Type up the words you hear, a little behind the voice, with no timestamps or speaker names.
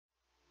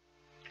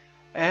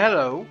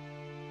Hello,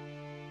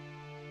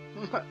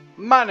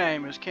 my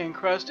name is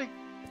KinggKrustie,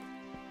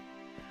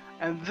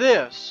 and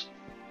this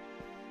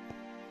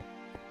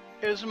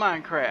is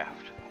Minecraft.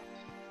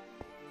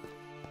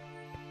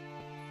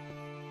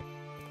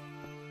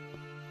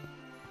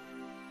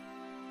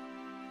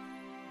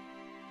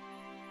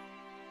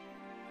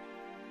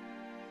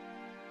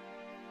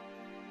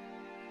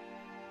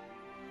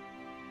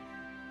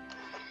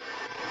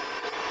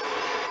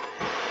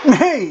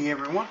 Hey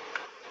everyone,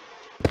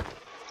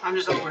 I'm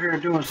just over here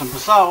doing some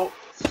basalt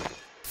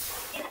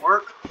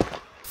work,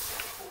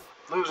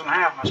 losing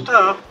half my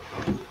stuff.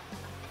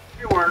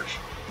 It works.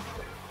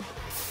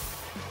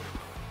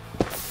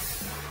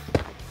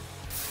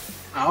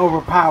 An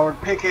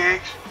overpowered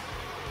pickaxe.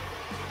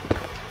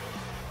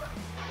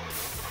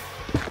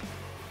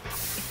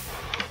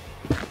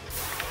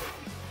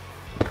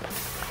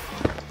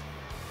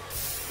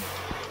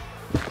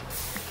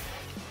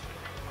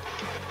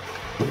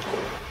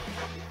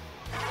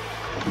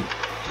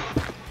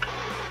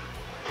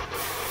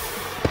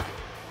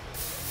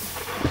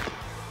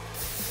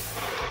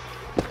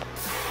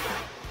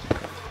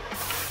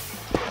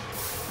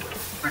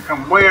 I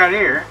come way out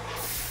here,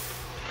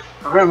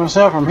 prevent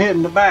myself from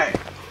hitting the back,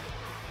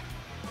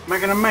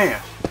 making a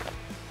mess.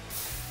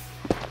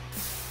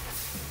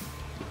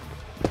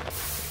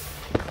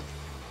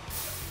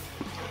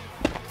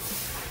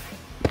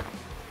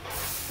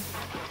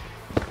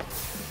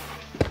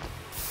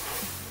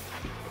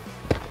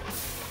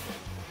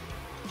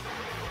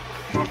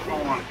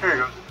 Here you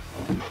go.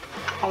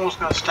 Almost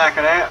got a stack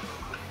of that.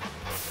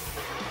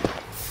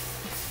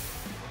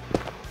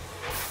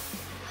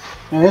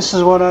 And this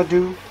is what I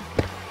do.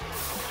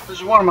 This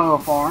is one of my little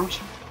farms.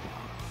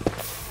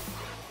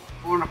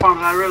 One of the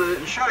farms I really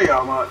didn't show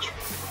y'all much.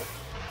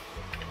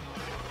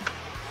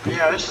 But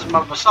yeah, this is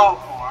my basalt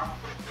farm.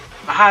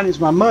 Behind is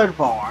my mud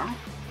farm.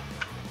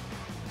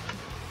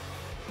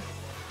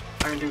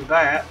 I can do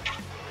that.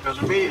 Goes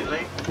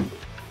immediately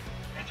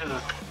into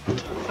the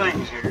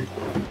things here.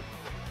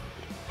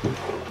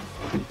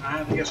 I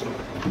have to get some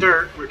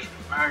dirt, which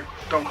I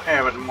don't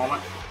have at the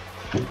moment.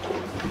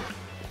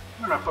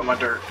 Where did I put my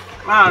dirt?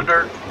 I'm out of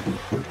dirt.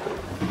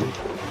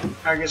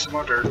 I get some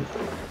more dirt.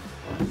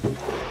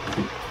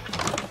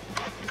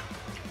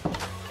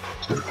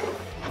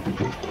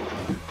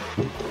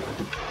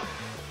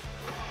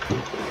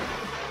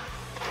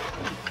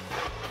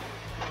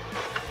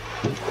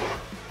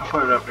 I'll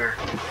put it up there.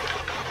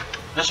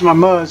 This is my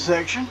mud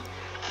section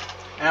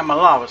and my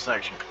lava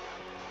section.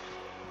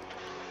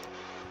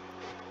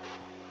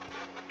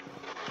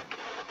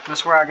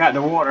 That's where I got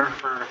the water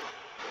for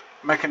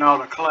making all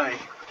the clay.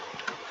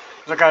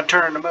 Because I got to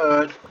turn the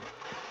mud.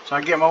 So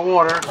I get my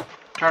water,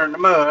 turn it into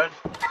mud,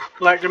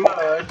 collect the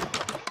mud,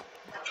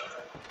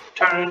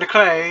 turn it into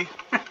clay.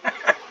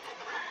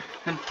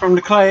 And from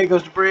the clay it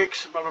goes to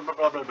bricks, blah blah blah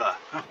blah blah blah.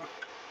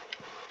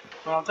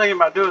 What I'm thinking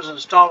about doing is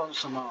installing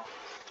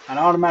an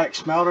automatic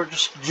smelter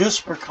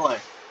just for clay.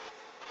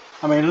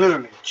 I mean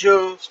literally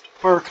just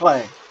for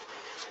clay.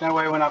 That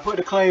way when I put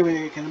the clay in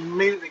it can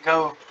immediately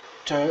go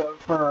to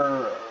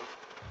for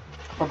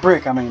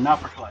brick. I mean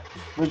not for clay,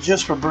 but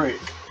just for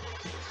brick.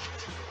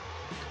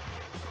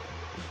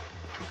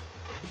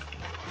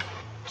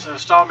 So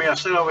install me a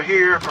set over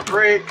here for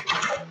brick.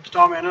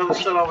 Install me another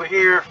set over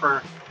here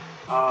for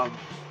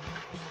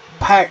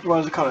packed. What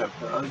does it call it?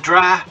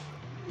 Dry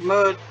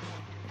mud.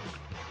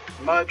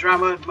 Dry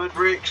mud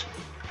bricks.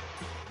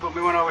 Put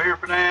me one over here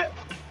for that.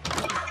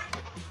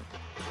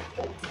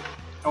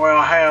 And well,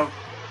 I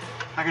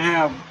can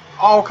have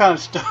all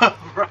kinds of stuff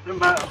right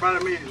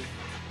immediately.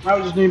 I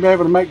just need to be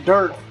able to make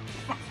dirt.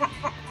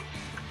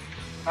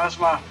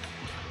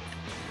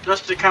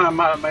 That's the kind of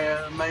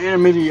my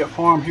intermediate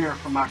farm here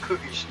for my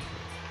cookies.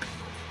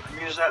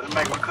 I use that to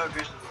make my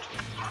cookies.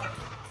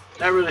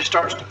 That really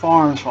starts the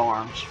farms.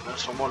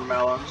 That's the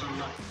watermelons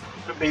and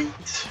the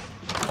beets,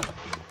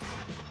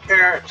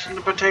 carrots and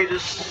the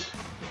potatoes,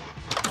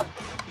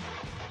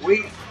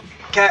 wheat,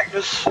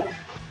 cactus,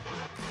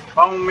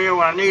 bone meal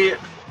when I need it,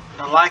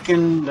 the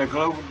lichen, the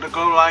glow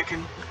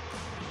lichen.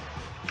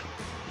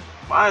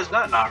 Why is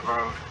that not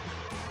grown?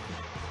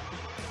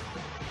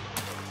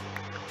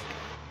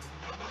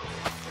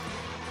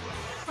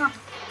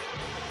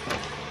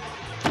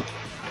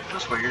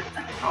 That's weird.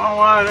 I don't know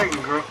why that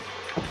can grow.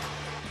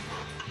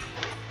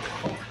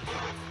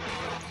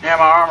 Yeah,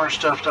 my armor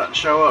stuff doesn't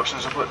show up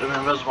since I put the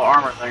invisible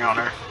armor thing on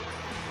there.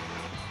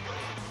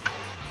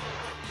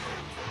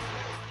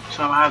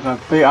 So I'm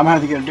gonna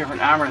have to get a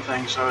different armor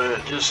thing so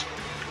that just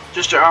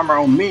the armor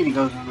on me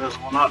goes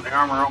invisible, not the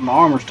armor on my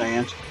armor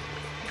stands.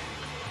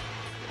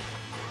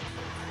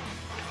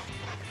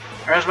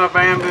 There's my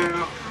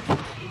bamboo.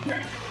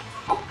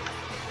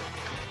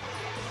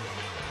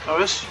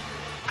 So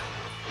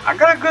I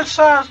got a good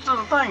size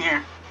little thing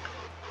here.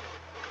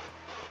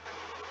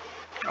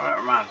 Oh, that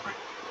reminds me.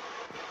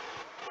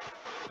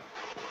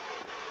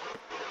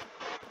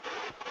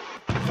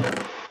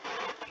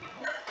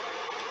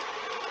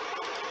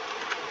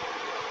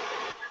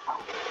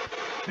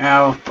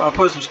 Yeah, I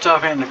put some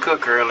stuff in the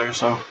cook earlier,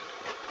 so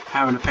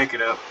having to pick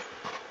it up.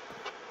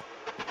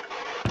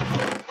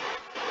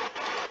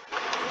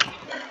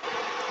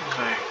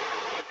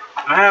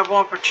 I have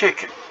one for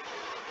chicken.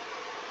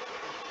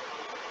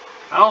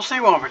 I don't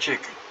see one for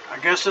chicken. I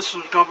guess this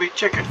one's gonna be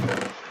chicken.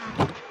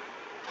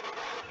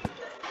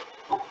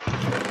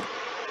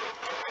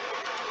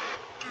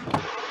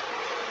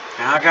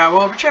 Now I got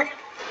one for chicken.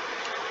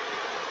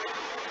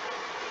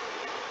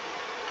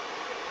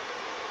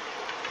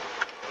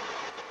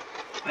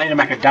 I need to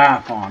make a dye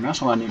farm.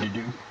 That's what I need to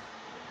do. And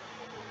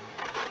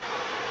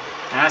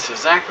that's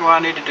exactly what I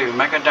need to do.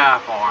 Make a dye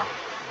farm.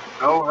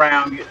 Go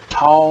around, get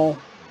tall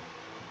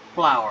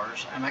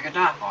flowers, and make a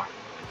dye farm.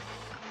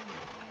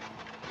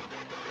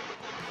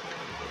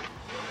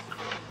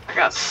 I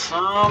got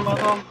some of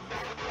them.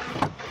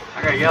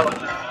 I got yellow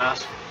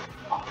dyes.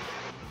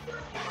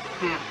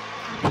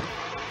 I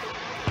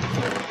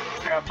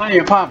got plenty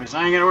of poppies.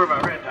 I ain't gotta worry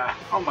about red dye.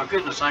 Oh my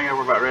goodness, I ain't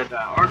gotta worry about red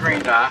dye or green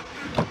dye.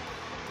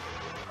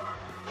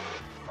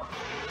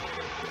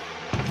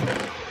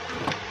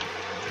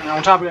 And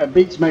on top of that,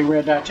 beets make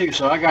red dye too,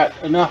 so I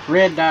got enough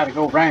red dye to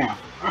go round.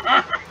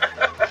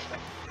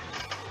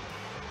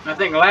 I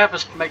think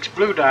lapis makes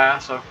blue dye,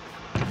 so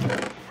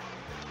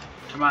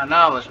to my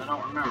knowledge, I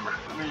don't remember.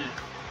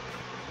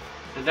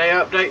 Did they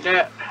update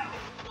that?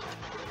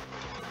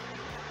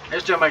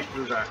 It still makes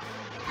blue dye.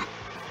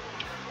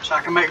 So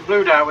I can make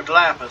blue dye with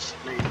lapis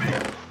if need be.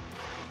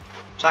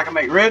 So I can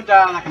make red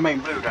dye and I can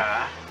make blue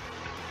dye.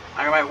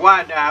 I can make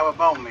white dye with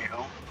bone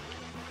meal.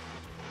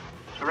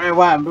 So red,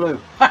 white, and blue.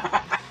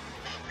 I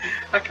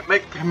can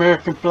make the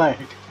American flag.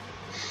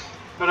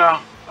 But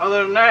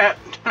other than that,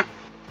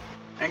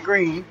 and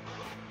green,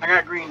 I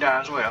got green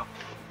dye as well.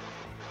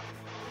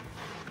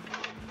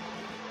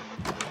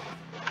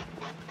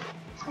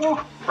 Ooh,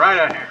 right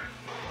out here.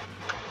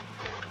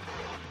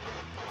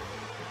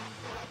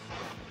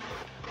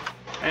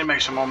 I need to make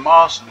some more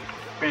moss and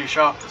finish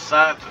off the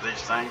sides of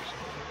these things.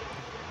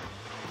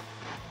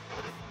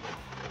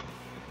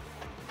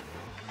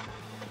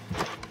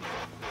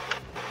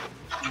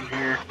 In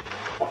here.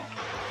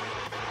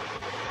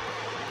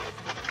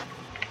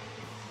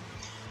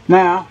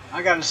 Now,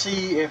 I gotta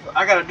see if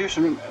I gotta do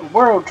some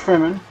world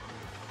trimming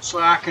so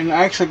I can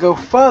actually go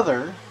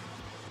further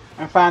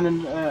and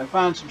find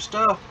some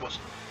stuff.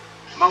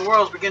 My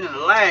world's beginning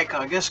to lag,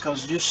 I guess,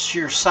 because just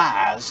sheer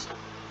size.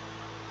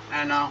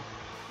 And I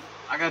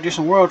gotta do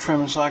some world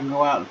trimming so I can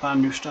go out and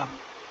find new stuff.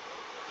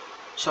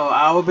 So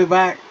I will be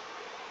back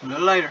a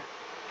little later.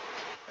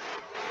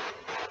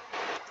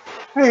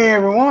 Hey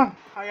everyone,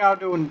 how y'all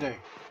doing today?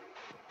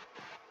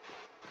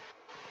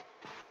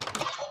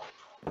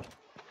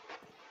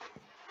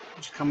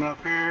 Just coming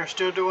up here,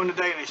 still doing the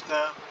daily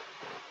stuff.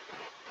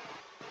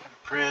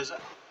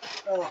 Present.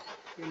 Oh,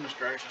 goodness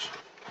gracious.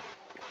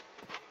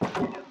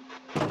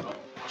 Oh,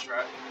 that's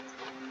right.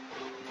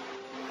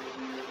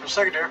 For a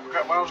second there, I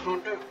forgot what I was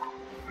going to do.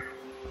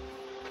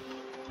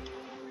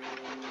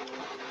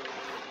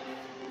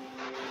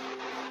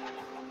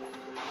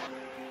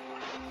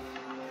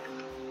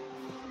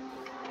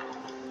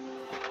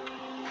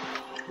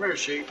 Where is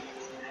she?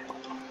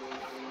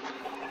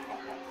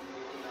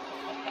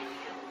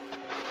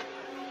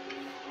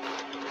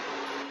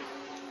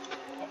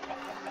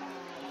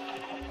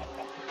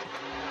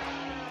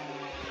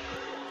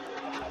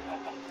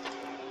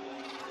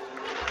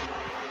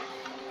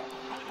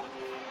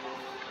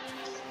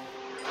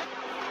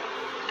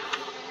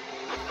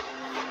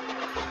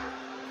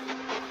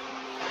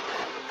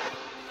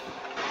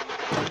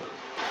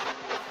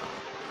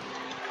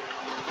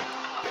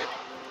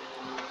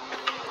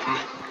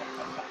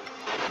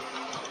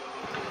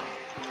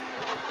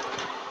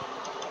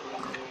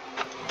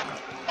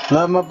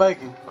 Love my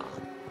bacon.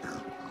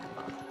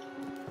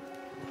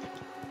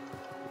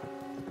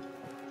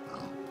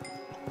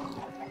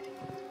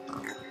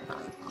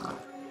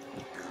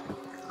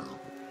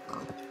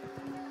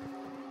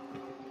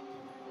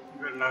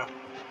 Good enough.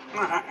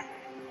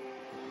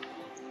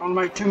 Don't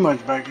make too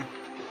much bacon.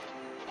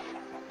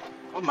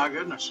 Oh my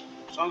goodness,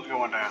 sun's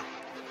going down.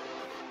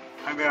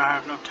 Maybe I'll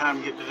have enough time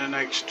to get to the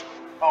next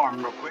farm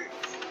real quick.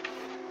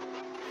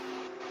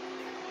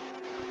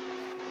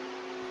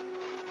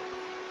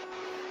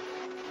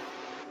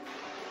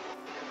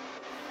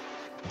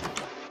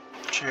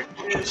 Check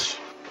this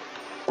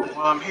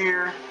while I'm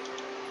here.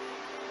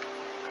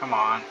 Come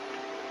on.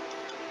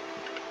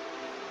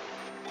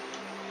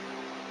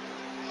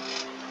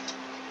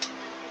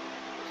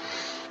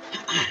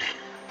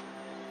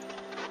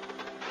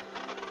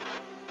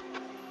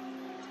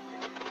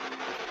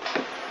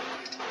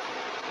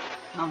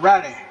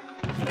 Alrighty.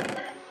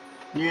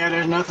 Yeah,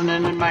 there's nothing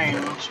in the main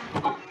ones.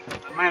 The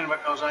main one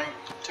because I ain't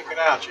took it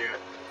out yet.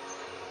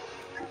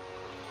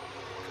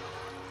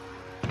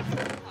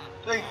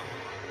 See?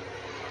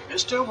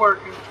 It's still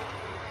working.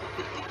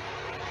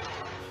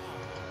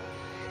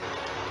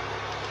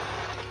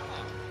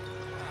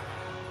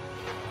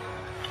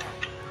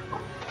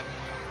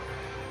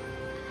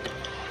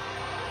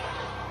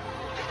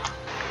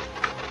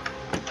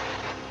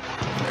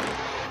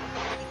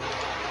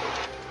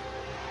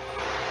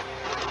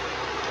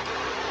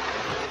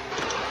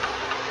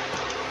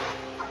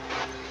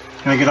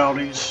 I get all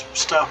these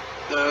stuff,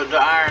 the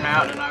iron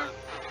out, and I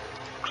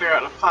clear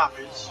out the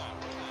poppies.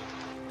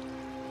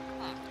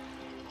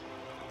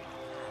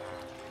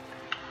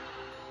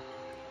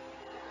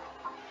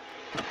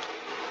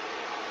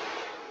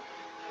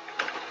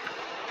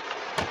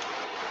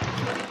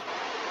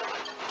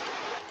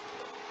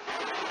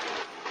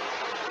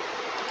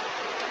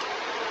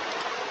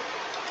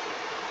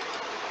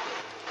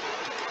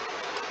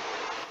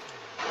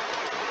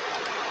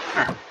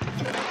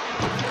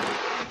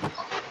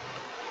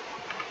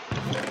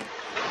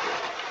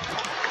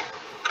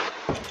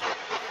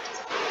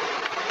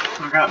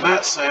 got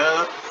that set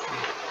up.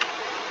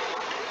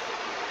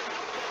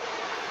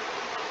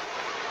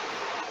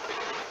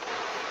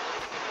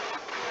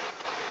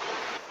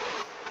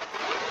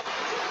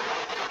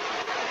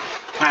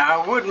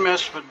 Now I would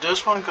mess with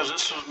this one because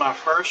this was my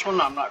first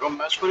one. I'm not gonna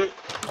mess with it.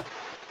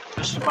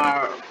 This is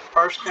my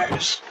first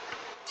cactus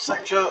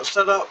section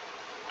set up.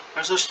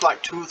 There's just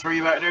like 2 or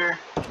 3 back there,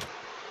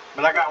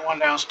 but I got one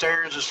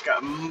downstairs. It's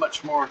got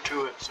much more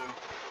to it, so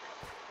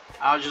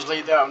I'll just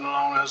leave that one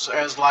alone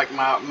as like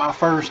my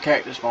first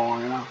cactus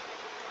farm, you know.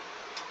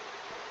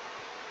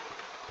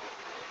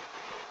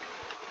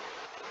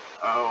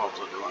 Oh, what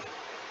was I doing?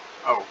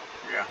 Oh,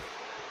 yeah.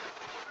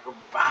 I go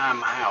behind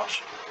my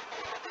house.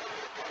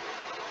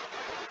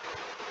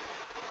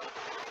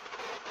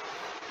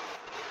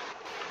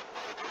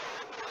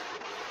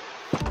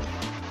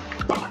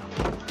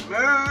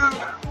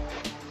 Move!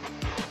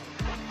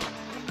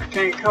 I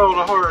can't call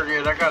the herd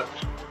yet.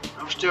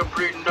 I'm still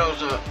breeding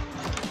those up.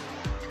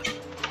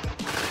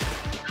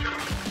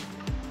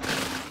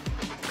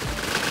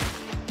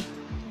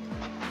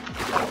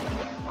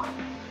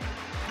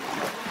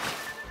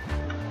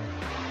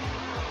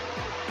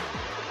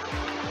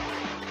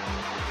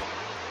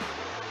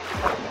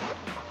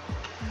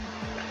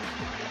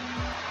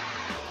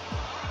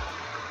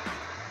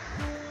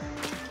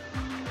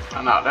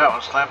 I knocked that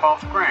one slap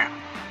off the ground.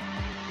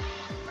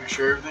 Make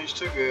sure everything's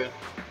too good.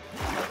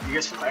 You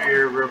get some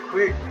air real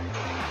quick.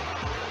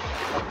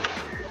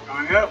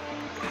 Going up.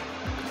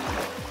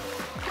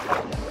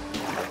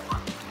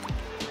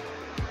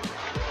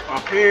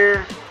 Up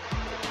here.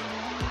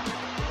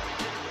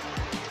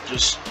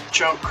 Just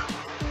chunk.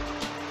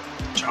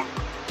 Chunk.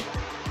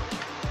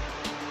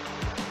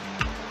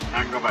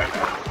 I can go back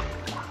down.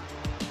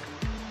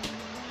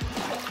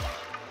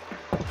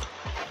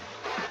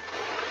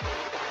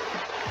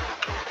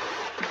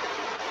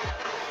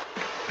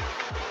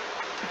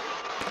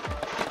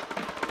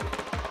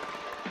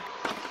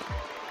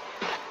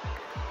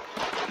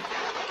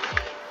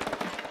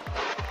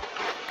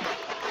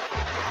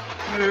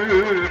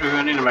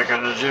 I need to make a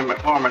legitimate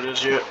farm of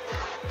this yet.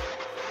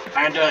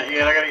 I ain't done it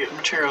yet. I gotta get the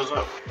materials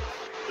up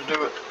to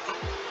do it.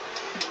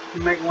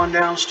 Make one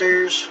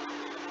downstairs.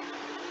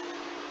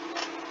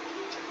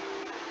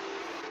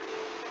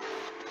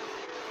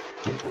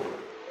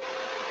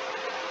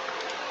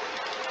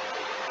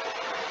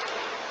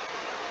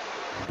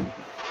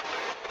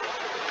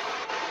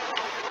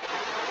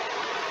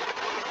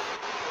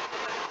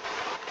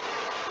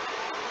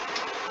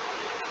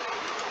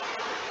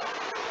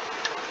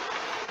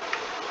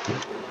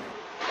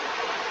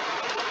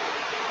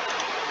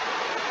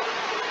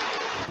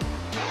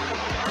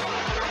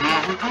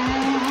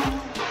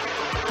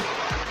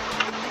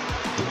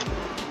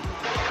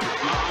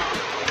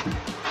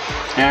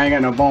 Yeah, I ain't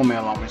got no bone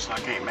meal on me, so I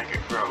can't make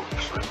it grow.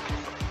 So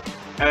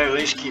that'll at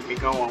least keep me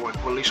going with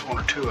at least 1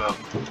 or 2 of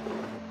them.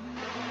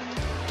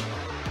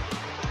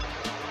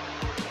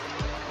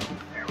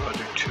 Here, we'll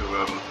do 2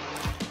 of them.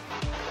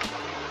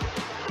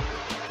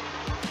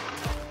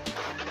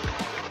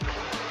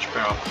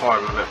 Spread off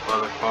part of it, the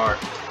other part.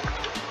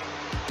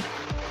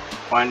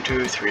 1,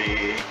 2, 3.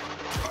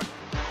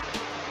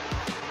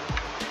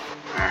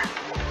 There.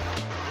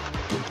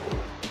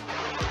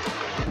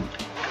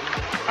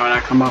 When I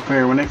come up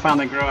here, when they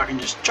finally grow, I can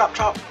just chop,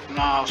 and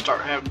I'll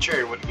start having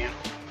cherry wood again.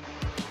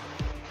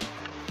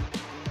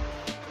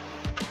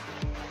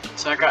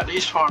 So I got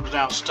these farms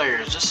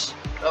downstairs. This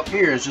up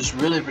here is just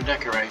really for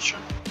decoration.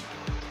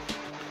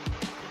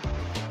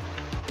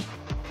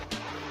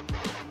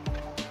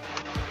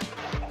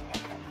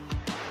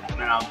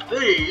 Now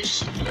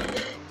these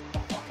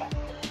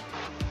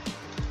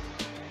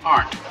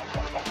aren't.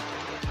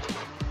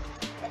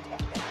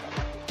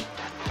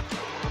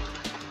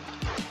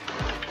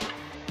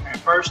 Okay,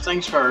 first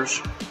things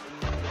first.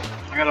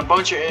 I got a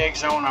bunch of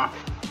eggs. I wanna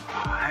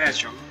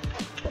hatch them.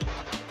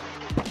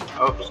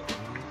 Oops.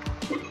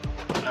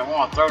 I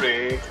want to throw the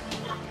egg.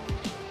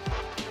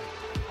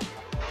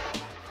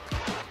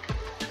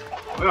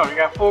 Well, you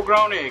got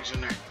full-grown eggs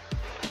in there.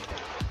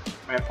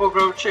 Man,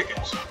 full-grown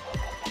chickens.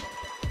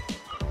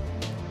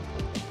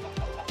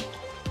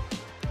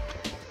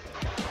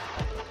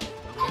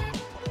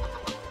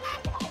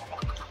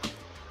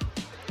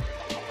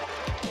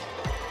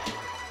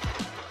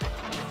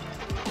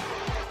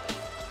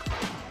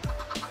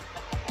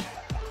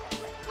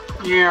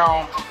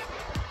 Yeah.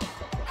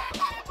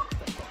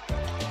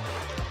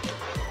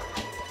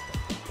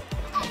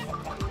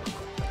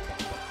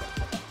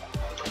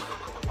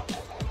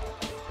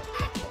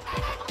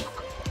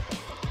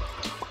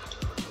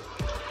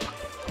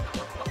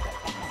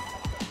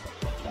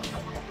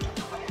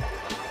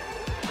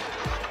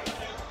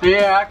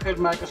 Yeah, I could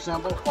make a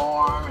simple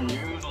farm and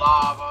use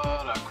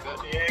lava to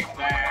cut the eggs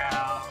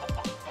down.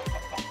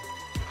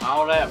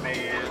 All that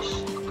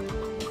mess.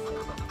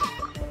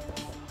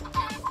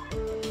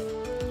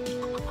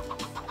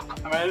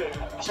 I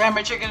mean, see how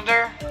many chickens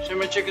there? See how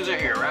many chickens are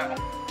here, right?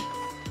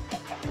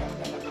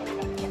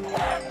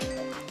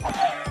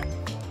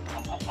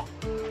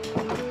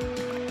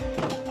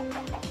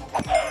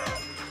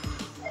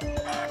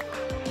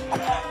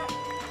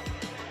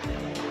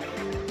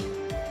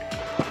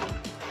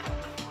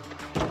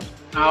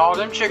 Now all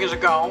them chickens are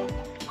gone.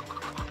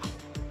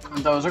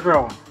 And those are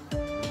growing.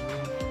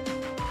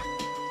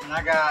 And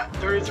I got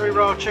 33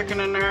 raw chicken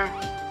in there.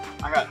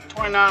 I got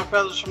 29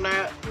 feathers from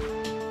that.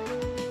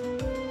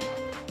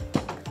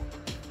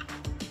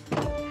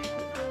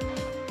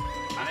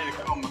 I need to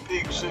comb my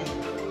pigs soon.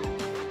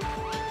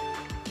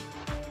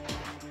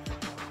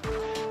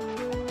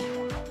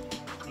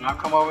 And I'll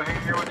come over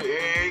here with the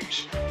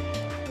eggs.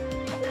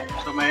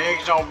 So my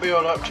eggs don't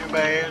build up too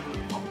bad.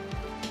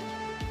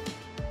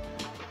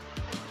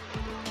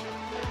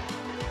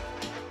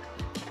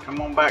 Come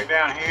on back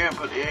down here and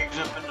put the eggs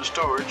up in the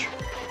storage.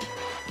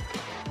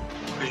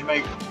 Because you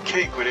make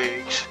cake with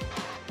eggs.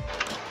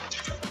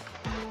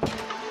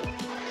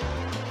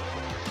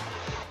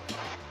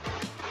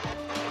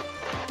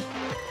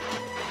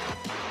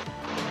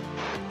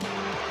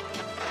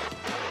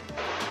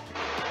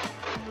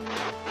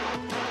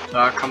 So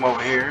I'll come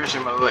over here, see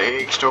my little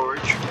egg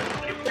storage.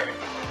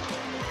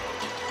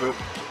 Boop.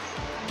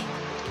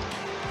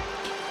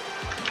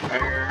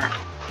 There.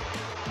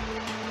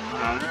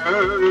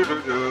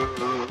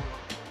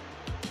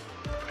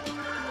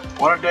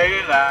 What a day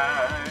in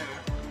life.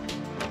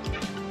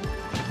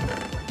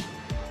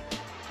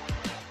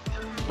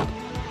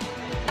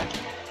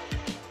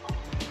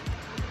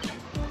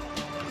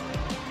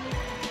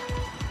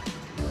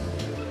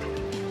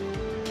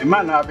 It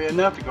might not be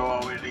enough to go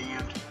all the way to the end.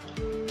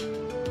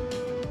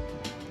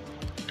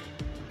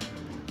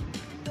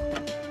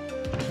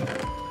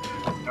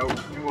 Nope,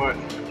 it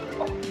wasn't.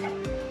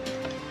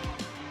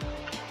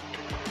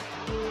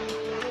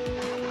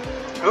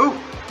 Ooh!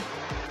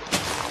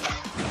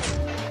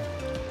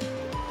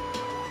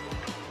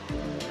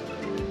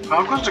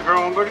 Pumpkins are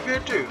growing pretty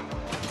good too.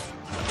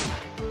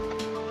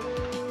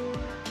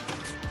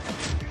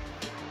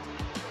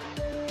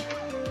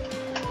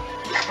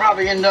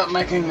 Probably end up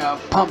making a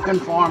pumpkin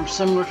farm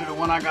similar to the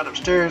one I got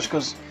upstairs,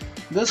 because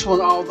this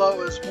one,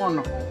 although it's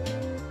wonderful,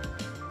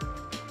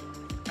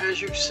 as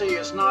you can see,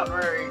 it's not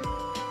very.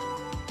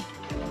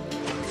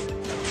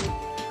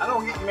 I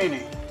don't get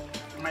many.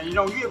 I mean, you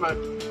don't get about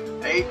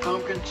 8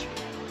 pumpkins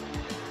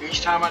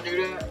each time I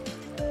do that.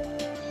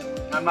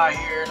 And I'm not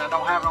here, and I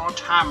don't have it on a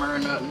timer or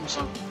nothing,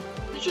 so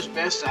it's just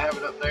best to have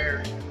it up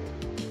there.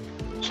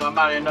 So I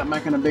might end up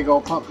making a big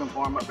old pumpkin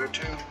farm up there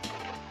too.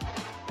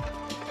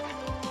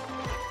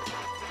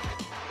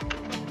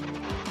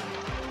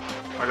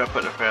 I gotta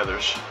put the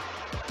feathers.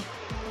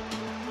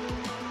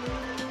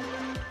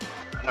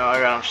 No, I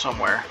got them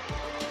somewhere.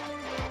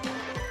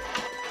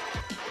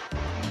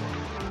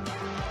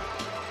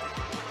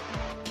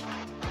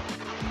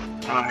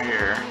 Not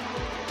here.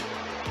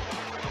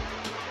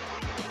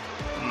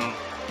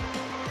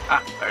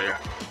 Ah, there you go.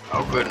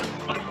 Oh goodness.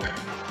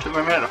 Took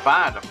me a minute to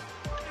find them.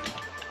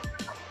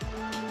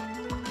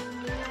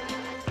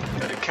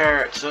 Got the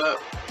carrots up.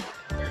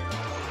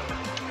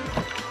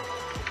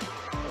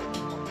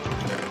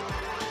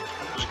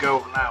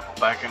 Golden apple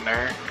back in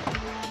there.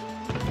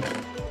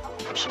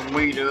 Put some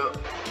wheat up.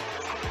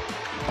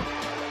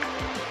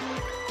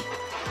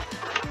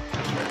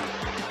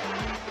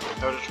 I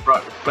just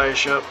brought the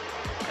flesh up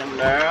in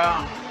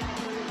there.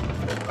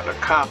 Put the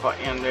copper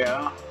in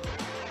there.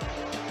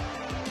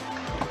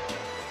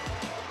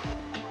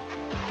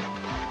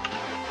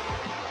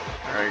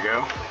 There you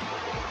go.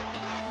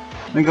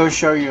 Let me go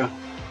show you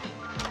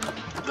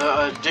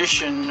the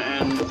addition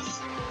and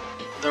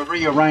the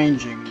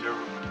rearranging, the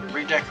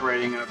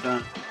redecorating I've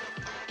done.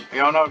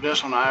 Y'all know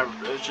this one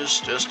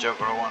it's still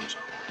growing, so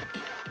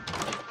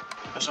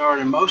it's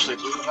already mostly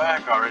grew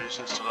back already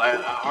since the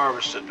last I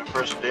harvested in the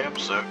first of the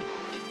episode.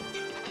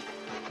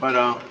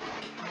 But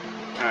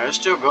it's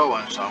still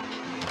going, so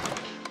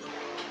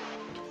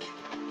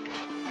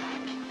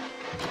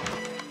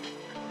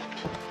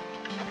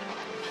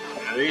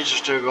yeah, these are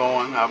still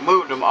going. I've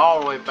moved them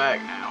all the way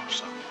back now,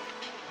 so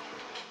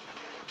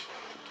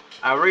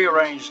I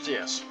rearranged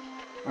this.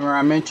 Remember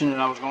I mentioned that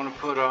I was going to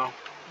put a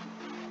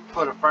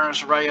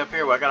furnace array up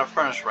here? Well, I got a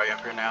furnace array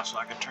up here now, so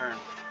I can turn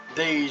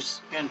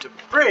these into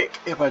brick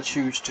if I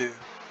choose to.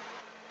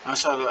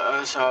 So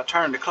I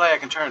turn the clay, I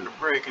can turn it to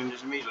brick and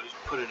just immediately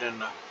put it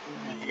in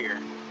here.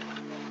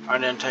 Or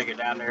then take it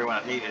down there when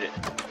I needed it.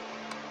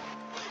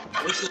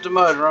 This is the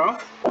mud room.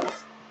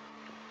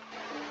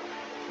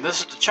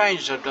 This is the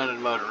changes I've done in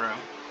the mud room.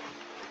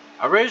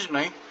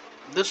 Originally,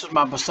 this is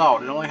my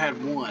basalt. It only had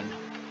one.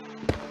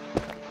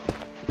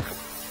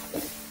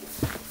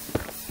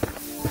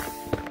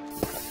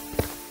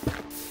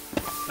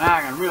 Now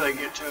I can really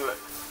get to it.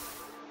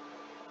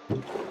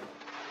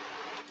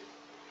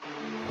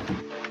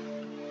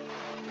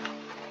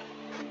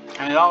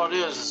 And all it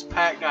is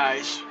packed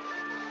ice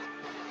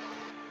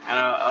and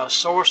a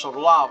source of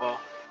lava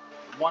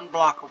 1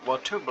 block, well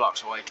 2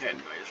 blocks away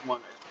technically. There's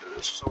one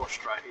that's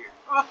sourced right here.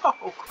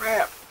 Oh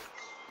crap!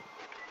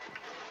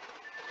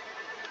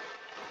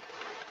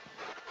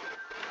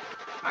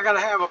 I gotta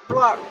have a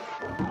block.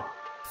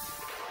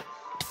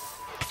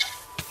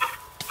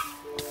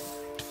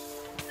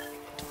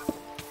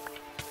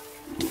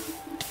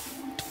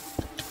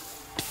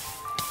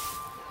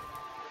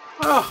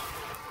 Oh.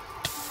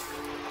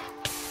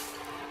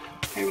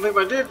 can't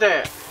believe I did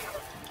that.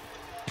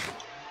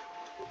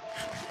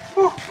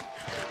 Whew.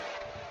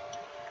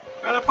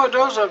 Gotta put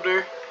those up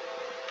there.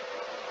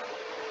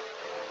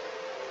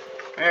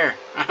 There.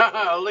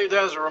 I'll leave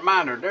that as a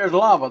reminder. There's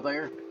lava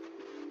there.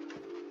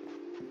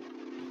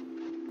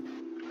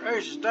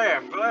 Gracious day,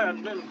 I'm glad I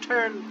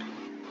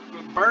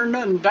didn't burn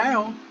nothing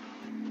down.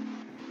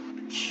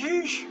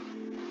 Sheesh.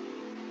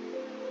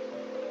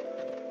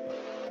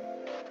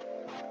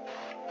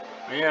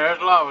 Yeah,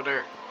 there's lava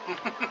there.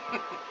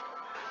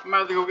 I might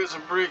have to go get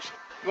some bricks.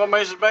 What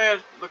makes it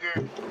bad? Look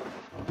here.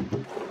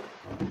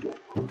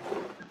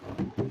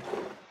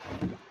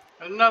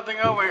 There's nothing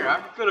over here. I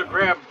could have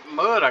grabbed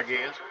mud, I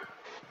guess.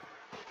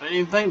 I didn't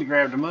even think to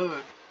grab the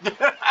mud.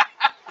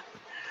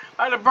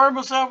 I had to burn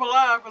myself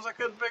alive because I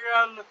couldn't figure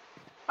out.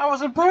 I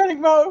was in panic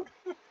mode.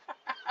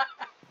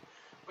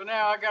 But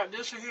now I got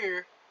this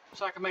here,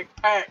 so I can make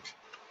packed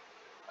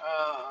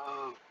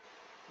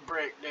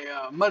brick,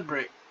 mud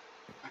brick.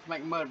 I can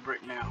make mud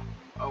brick now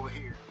over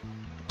here.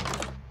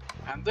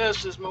 And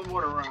this is my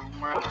water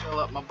room where I fill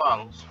up my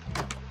bottles.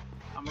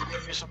 I'm gonna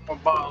give you some more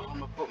bottles. I'm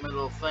gonna put my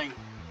little thing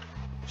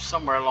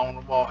somewhere along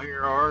the wall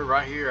here, or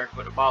right here. I can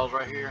put the bottles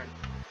right here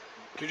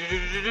and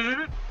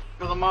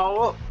fill them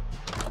all up.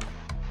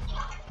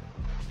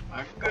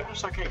 My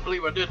goodness, I can't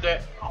believe I did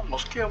that. I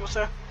almost killed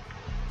myself.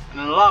 And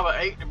then the lava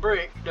ate the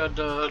brick,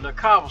 the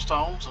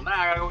cobblestone, so now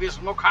I gotta go get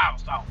some more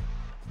cobblestone.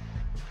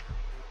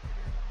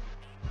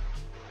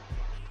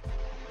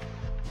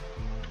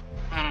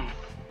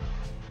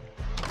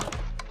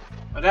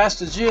 But that's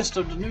the gist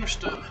of the new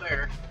stuff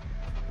there.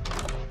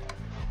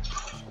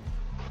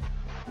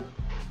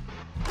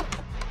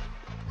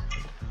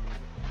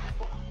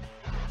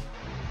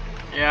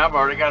 Yeah, I've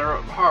already got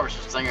to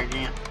harvest this thing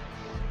again.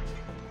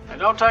 It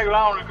don't take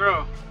long to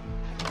grow.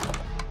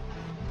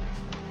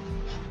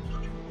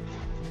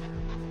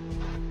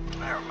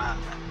 Never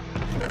mind.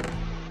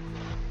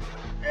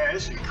 Yeah,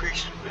 it's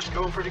increased. It's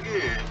going pretty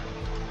good.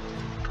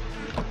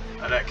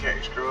 Let that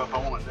cactus grow up.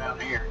 I want it down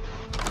here.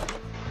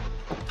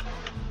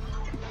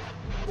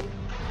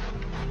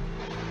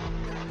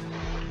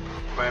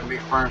 I'd be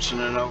furnishing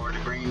it over to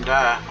green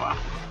dye. Well,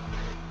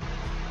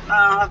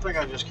 no, I think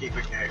I'll just keep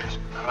it cactus.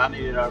 If I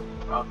need it,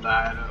 I'll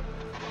dye it up.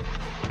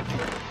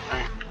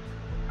 Hey,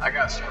 I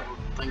got several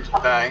things to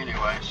dye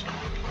anyway, so.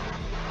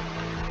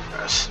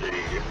 Let's see,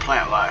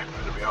 plant life,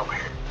 it'll be over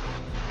here.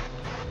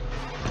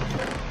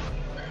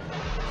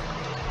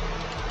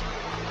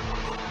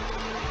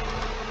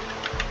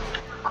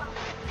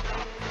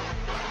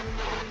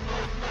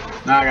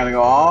 Now I gotta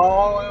go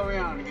all the way over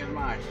here to get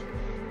mice.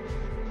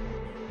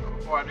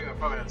 Before I do, I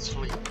probably have to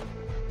sleep.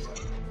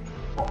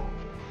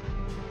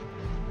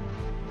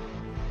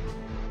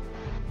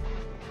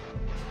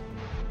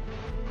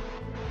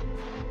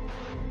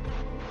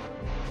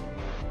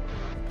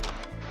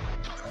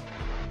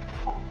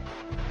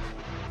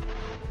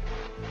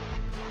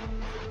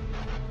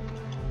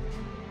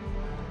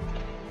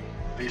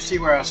 You see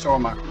where I store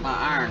my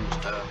iron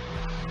stuff.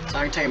 So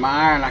I can take my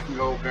iron, I can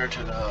go over there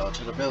to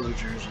the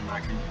villagers, and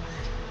I can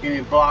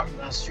any block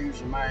that I choose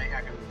to make,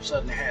 I can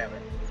suddenly have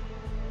it.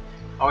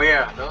 Oh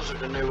yeah, those are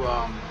the new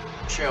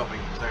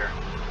shelving there.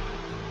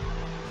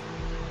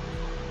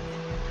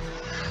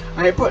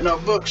 I ain't put no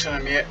books in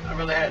them yet. I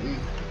really hadn't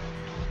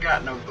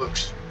got no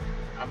books.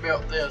 I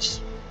built this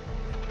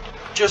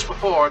just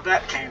before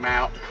that came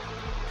out.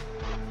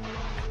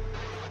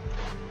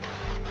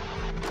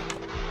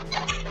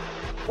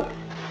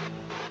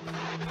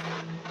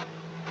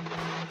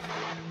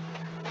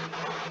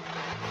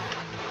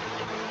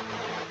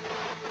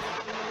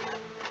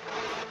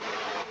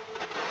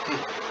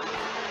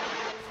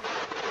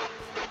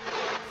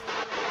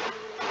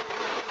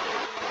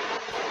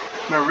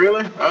 No,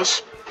 really?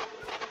 That's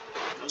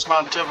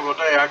my typical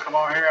day. I come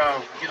on here,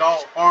 I get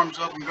all arms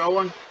up and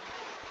going,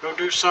 go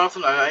do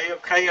something. I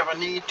AFK if I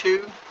need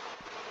to.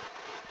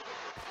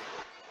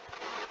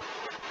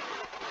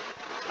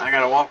 I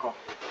gotta walk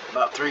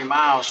about 3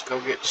 miles to go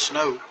get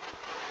snow.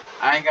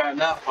 I ain't got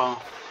enough for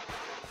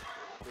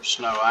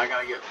snow. I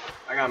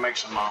gotta make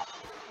some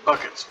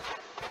buckets.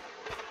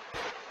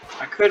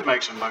 I could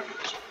make some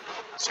buckets.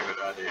 That's a good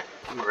idea.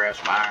 I'm gonna grab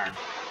some iron.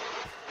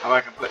 How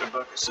I can put the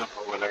buckets up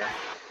over there.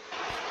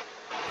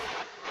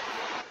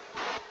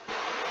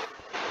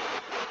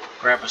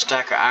 Grab a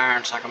stack of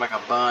iron so I can make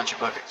a bunch of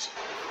buckets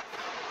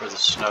for the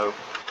snow.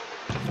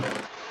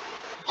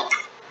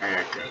 There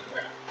you go.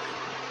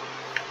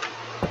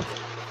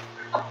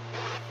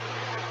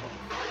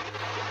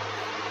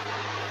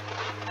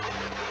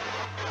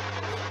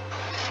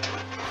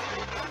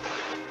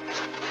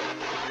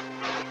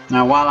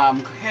 Now while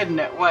I'm heading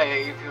that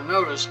way, if you'll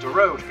notice the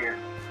road here,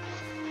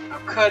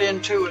 I've cut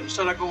into it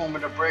instead of going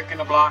with a brick and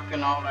a block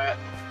and all that.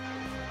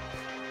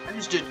 I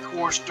just did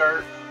coarse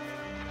dirt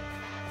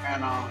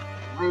and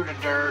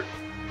rooted dirt,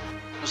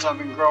 because I've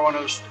been growing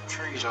those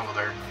trees over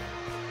there.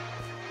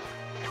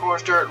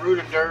 Coarse dirt,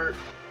 rooted dirt.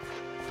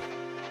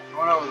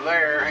 Went over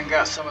there and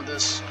got some of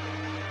this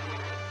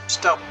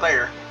stuff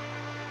there.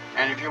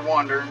 And if you're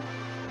wondering,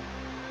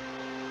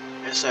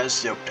 it says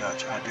Silk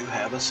Touch. I do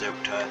have a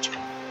Silk Touch.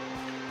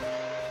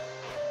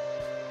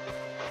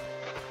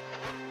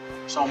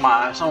 It's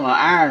on the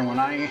iron one.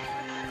 I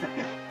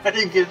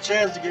didn't get a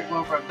chance to get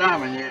one for a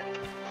diamond yet.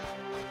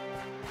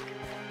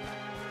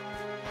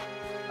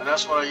 But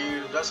that's what I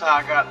use. That's how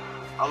I got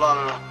a lot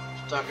of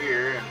stuff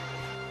here.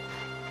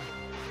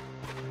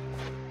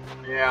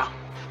 And yeah,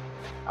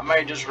 I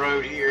made this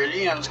road here.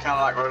 The end's kind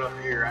of like right up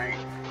here. I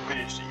ain't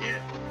finished it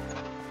yet.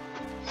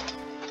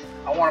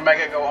 I want to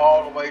make it go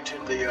all the way to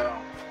the oh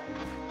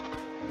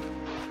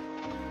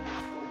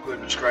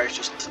goodness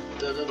gracious,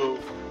 the little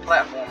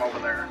platform over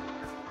there.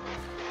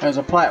 There's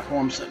a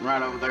platform sitting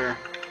right over there.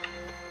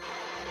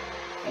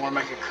 I want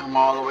to make it come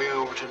all the way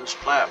over to this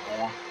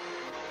platform.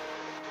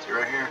 See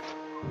right here?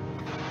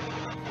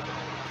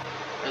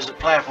 There's the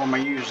platform I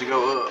use to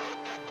go up.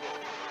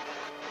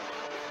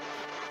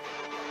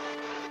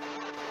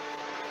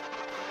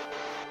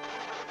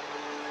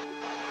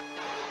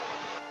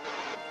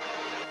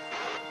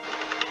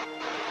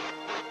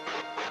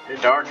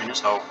 It's dark in this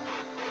hole.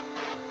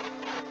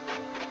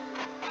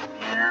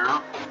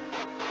 Yeah.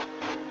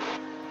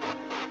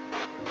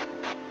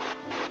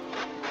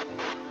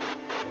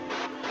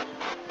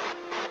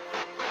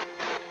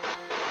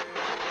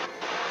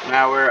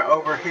 Now we're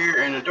over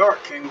here in the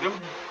Dark Kingdom.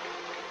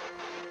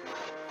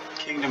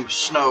 Kingdom of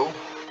Snow.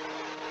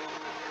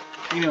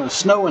 Kingdom of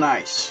Snow and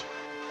Ice.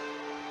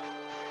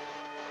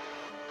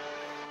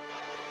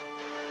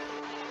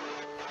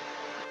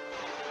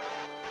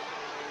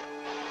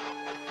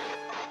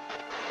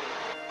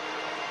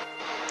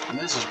 And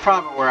this is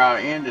probably where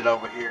I ended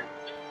over here.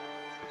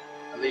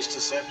 At least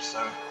this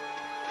episode.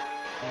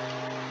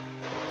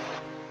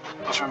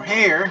 Because from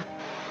here,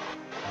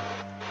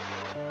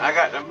 I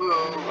got to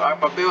move. I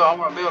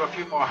want to build a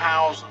few more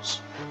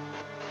houses.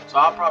 So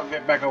I'll probably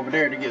get back over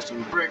there to get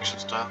some bricks and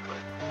stuff. But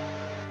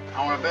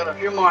I want to build a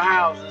few more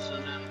houses,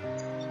 and then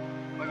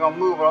we're going to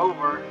move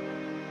over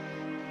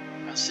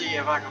and see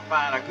if I can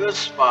find a good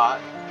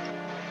spot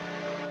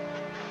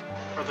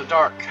for the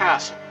Dark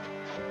Castle.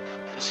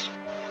 This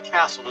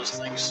castle this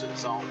thing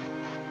sits on.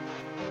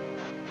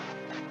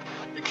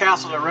 The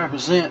castle that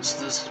represents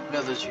this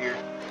village here.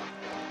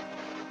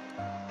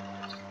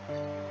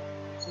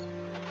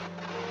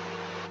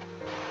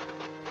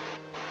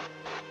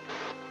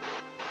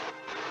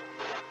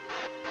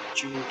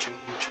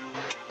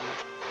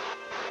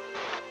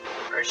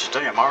 Gracious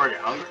day, I'm already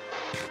hungry.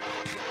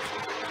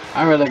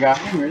 I really got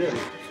hungry, didn't I?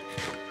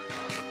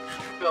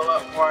 Fill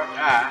up before I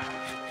die.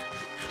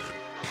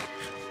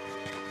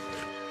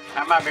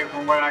 That might be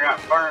from when I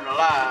got burned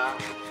alive.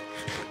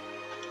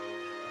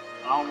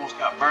 I almost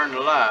got burned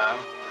alive.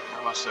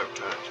 How myself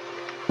touch.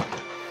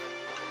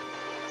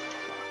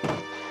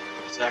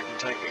 So I can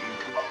take it and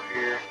come over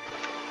here.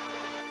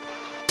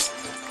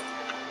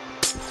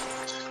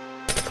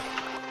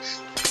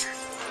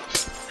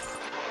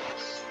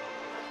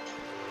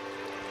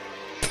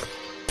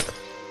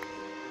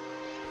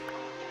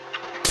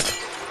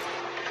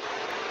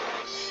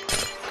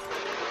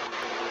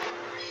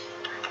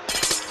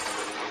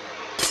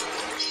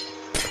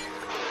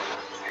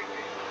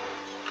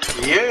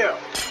 Yeah.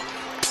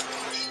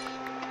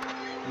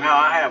 Now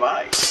I have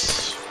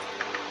ice.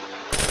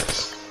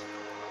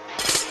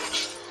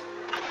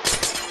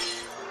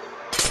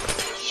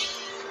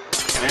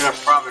 And it'll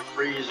probably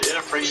freeze.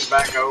 It'll freeze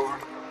back over.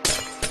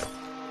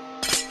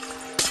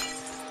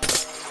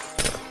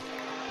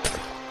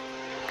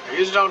 It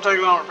usually don't take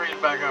long to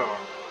freeze back over.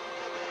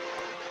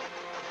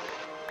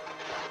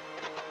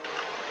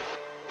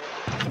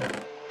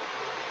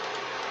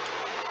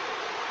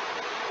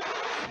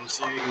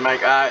 So you can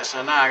make ice,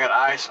 so now I got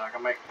ice, so I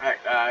can make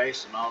packed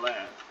ice and all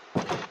that.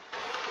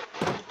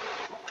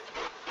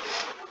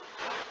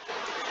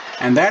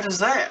 And that is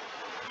that.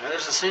 That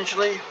is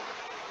essentially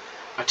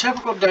a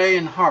typical day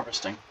in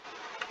harvesting.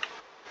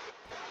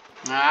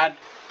 Now,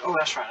 oh,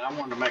 that's right, I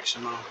wanted to make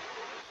some,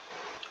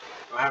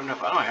 I don't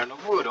have no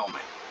wood on me.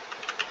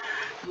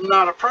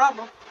 Not a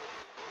problem.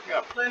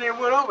 Got plenty of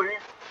wood over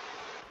here.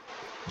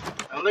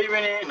 Didn't leave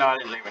any, no, I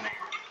didn't leave any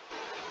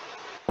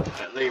here.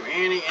 Didn't leave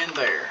any in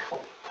there.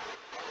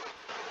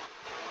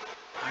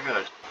 I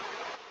gotta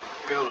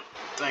build a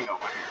thing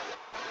over here.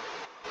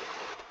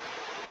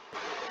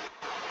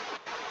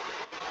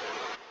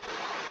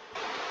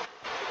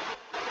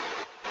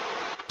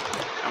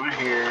 Come in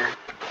here.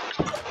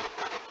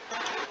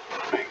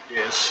 Make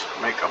this.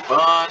 Make a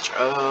bunch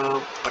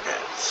of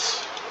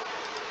buckets.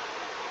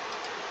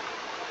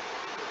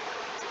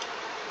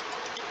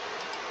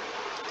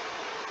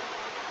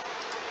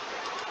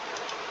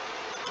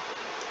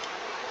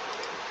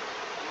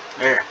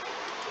 There.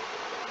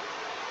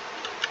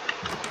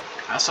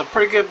 That's a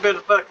pretty good bit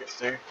of buckets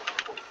there.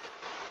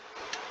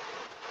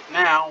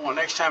 Now, well,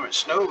 next time it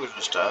snows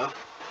and stuff,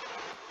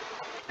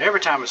 every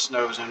time it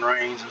snows and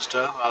rains and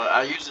stuff,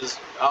 I use this,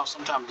 I'll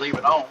sometimes leave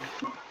it on,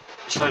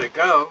 just let it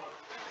go.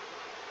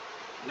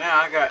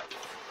 Now I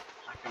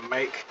can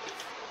make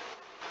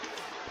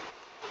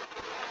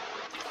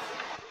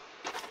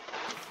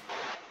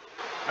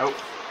nope.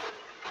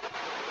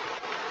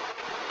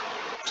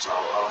 It's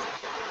all off.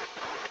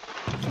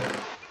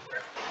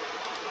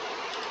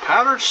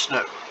 Powdered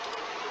snow.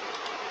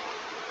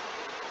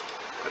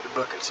 Put the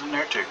buckets in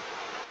there too.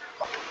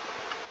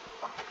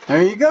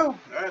 There you go.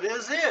 That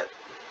is it.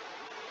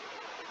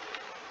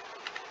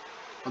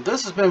 Well,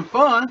 this has been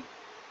fun.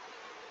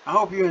 I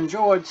hope you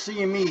enjoyed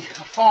seeing me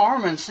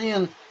farm and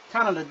seeing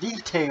kind of the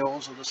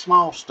details of the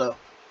small stuff.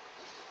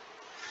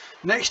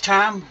 Next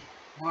time,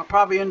 I'll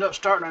probably end up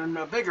starting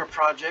a bigger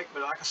project,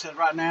 but like I said,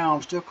 right now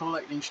I'm still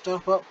collecting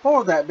stuff up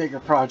for that bigger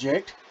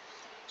project.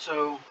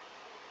 So,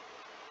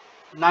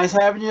 nice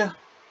having you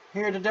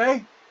here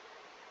today.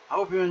 I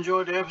hope you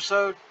enjoyed the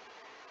episode.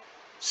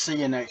 See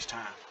you next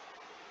time.